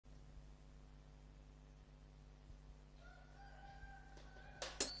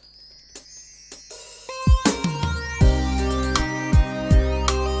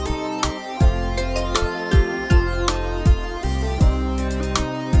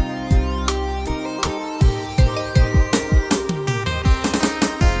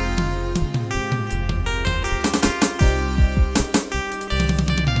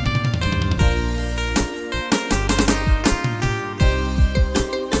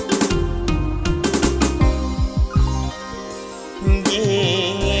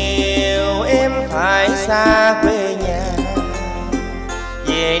xa quê nhà,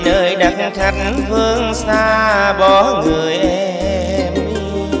 về nơi đất khách phương xa bỏ người em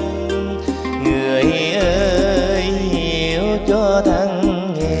yêu. Người ơi hiểu cho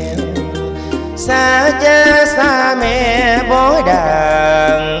thằng nghèo, xa cha xa mẹ bói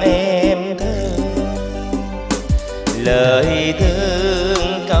đàn em thơ. Lời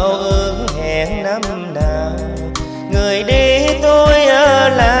thương câu ước hẹn năm nào, người đi tôi ở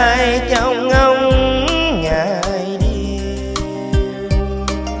lại trong ngóng ngày đi.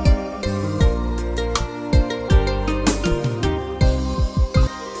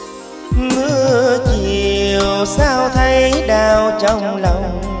 Mưa chiều sao thấy đau trong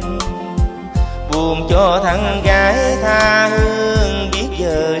lòng, buồn cho thằng gái tha hương biết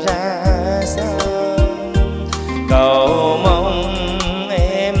giờ ra sao. Cầu mong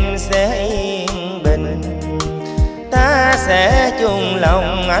em sẽ yên bình, ta sẽ chung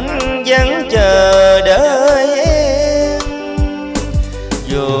lòng anh vẫn chờ đợi em.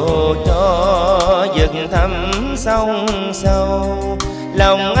 Dù cho vực thẳm sông sâu,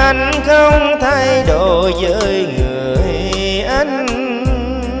 lòng anh không thay đổi với người anh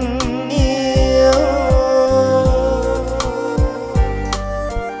yêu.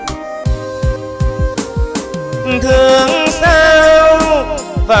 Thương sao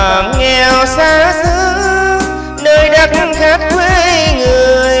Phận nghèo xa xứ, nơi đất khách quê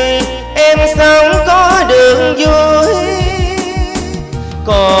người, em sống có đường vui.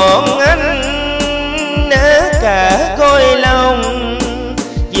 Còn anh nỡ cả cõi lòng,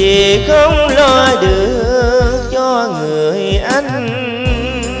 vì không lo được cho người anh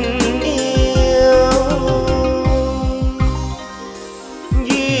yêu.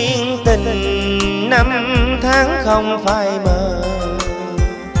 Duyên tình năm tháng không phai mờ,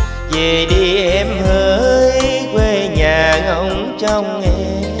 về đi em hỡi quê nhà ngóng trong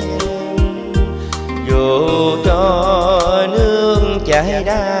em. Dù cho nước chảy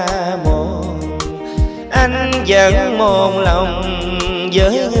đá mòn, anh vẫn mòn lòng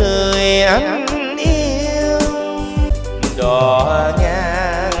với người anh yêu. Đò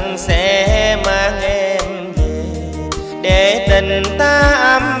ngang sẽ mang em về, để tình ta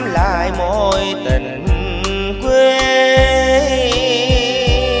ấm lại mối tình quê hương.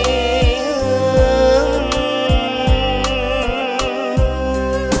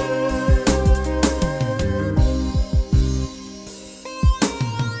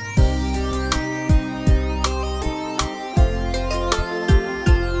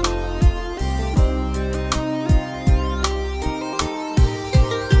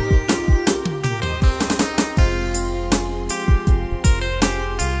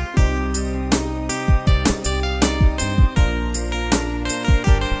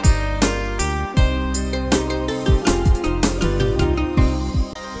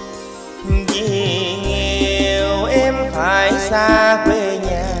 Phải xa quê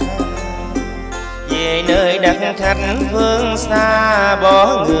nhà, về nơi đất khách phương xa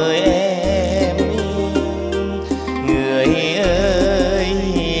bỏ người em yêu. Người ơi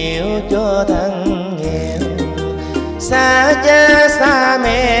hiểu cho thằng nghèo, xa cha xa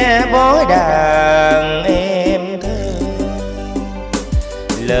mẹ bói đàn em thơ.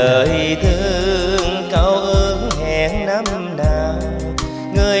 Lời thương câu ước hẹn năm nào,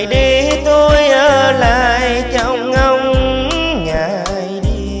 người đi tôi ở lại trong ngóng ngày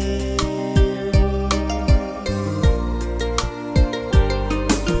đi.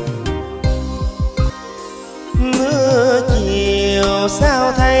 Mưa chiều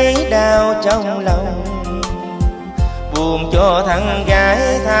sao thấy đau trong lòng, buồn cho thằng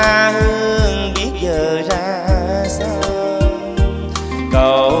gái tha hương biết giờ ra sao.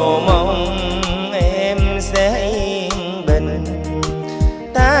 Cầu mong em sẽ yên bình,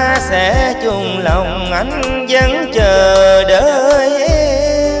 ta sẽ chung lòng anh vẫn chờ đợi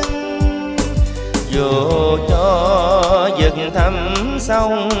em. Dù cho vực thẳm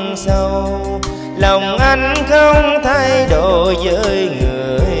sông sâu, lòng anh không thay đổi với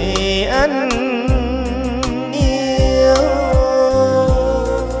người anh yêu.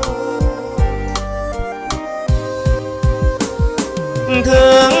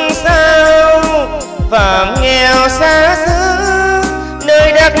 Thương sao Phận nghèo xa xứ,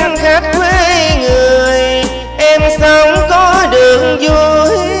 nơi đất khách quê người, em sống có đường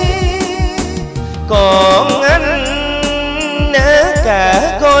vui. Còn anh nỡ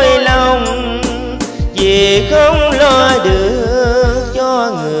cả cõi lòng, vì không lo được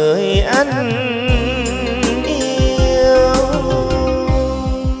cho người anh yêu.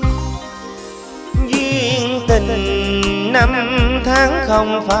 Duyên tình năm tháng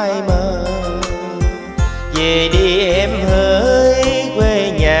không phai mờ, về đi em hỡi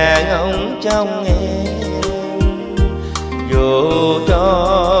quê nhà ngóng trong em. dù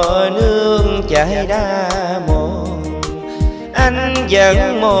cho nước chảy đá mòn, anh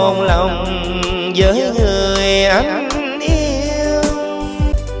vẫn một lòng với người anh yêu.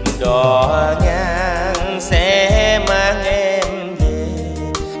 Đò ngang sẽ mang em về,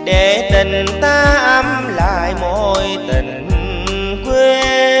 để tình ta ấm lại mối tình quê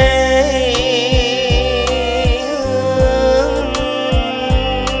hương.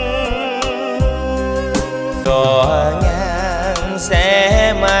 Đò ngang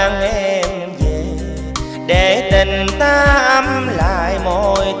sẽ mang em về, để tình ta ấm lại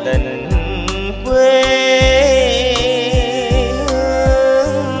mối tình quê hương.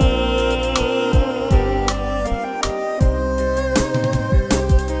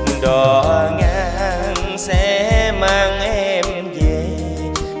 Đò ngang sẽ mang em về,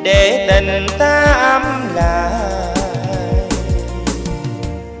 để tình ta ấm lại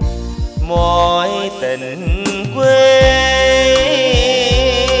mối tình quê